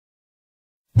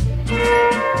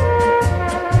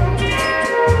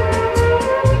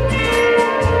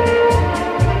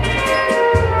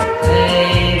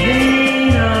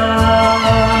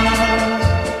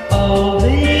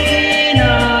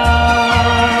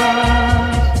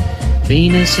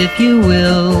Venus, if you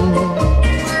will,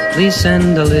 please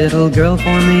send a little girl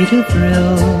for me to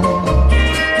thrill.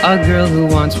 A girl who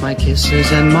wants my kisses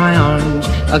and my arms,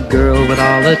 a girl with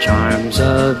all the charms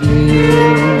of you.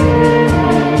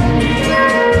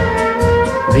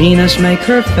 Venus, make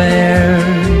her fair,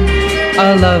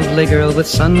 a lovely girl with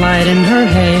sunlight in her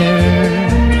hair,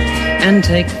 and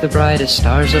take the brightest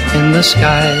stars up in the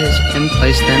skies and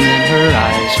place them in her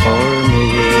eyes for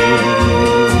me.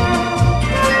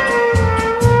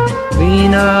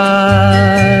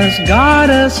 Venus,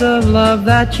 goddess of love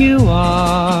that you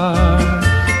are,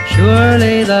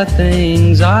 surely the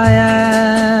things I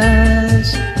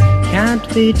ask can't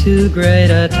be too great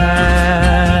a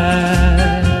task.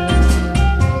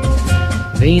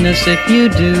 Venus, if you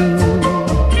do,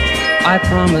 I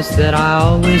promise that I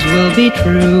always will be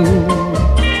true.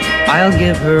 I'll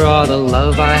give her all the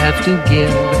love I have to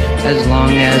give, as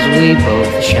long as we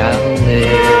both shall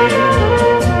live.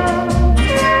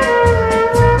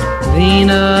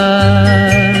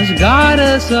 Venus,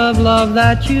 goddess of love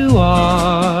that you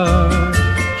are,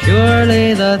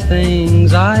 surely the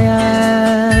things I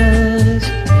ask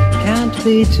can't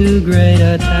be too great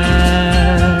a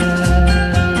task.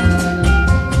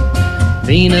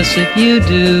 Venus, if you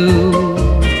do,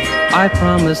 I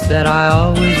promise that I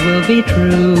always will be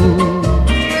true.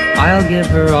 I'll give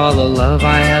her all the love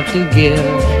I have to give,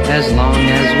 as long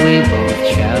as we both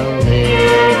shall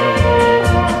live.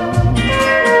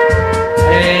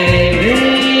 Hey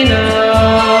Venus,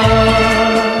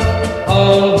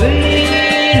 oh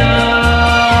Venus,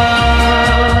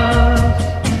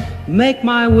 make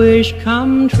my wish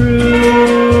come true.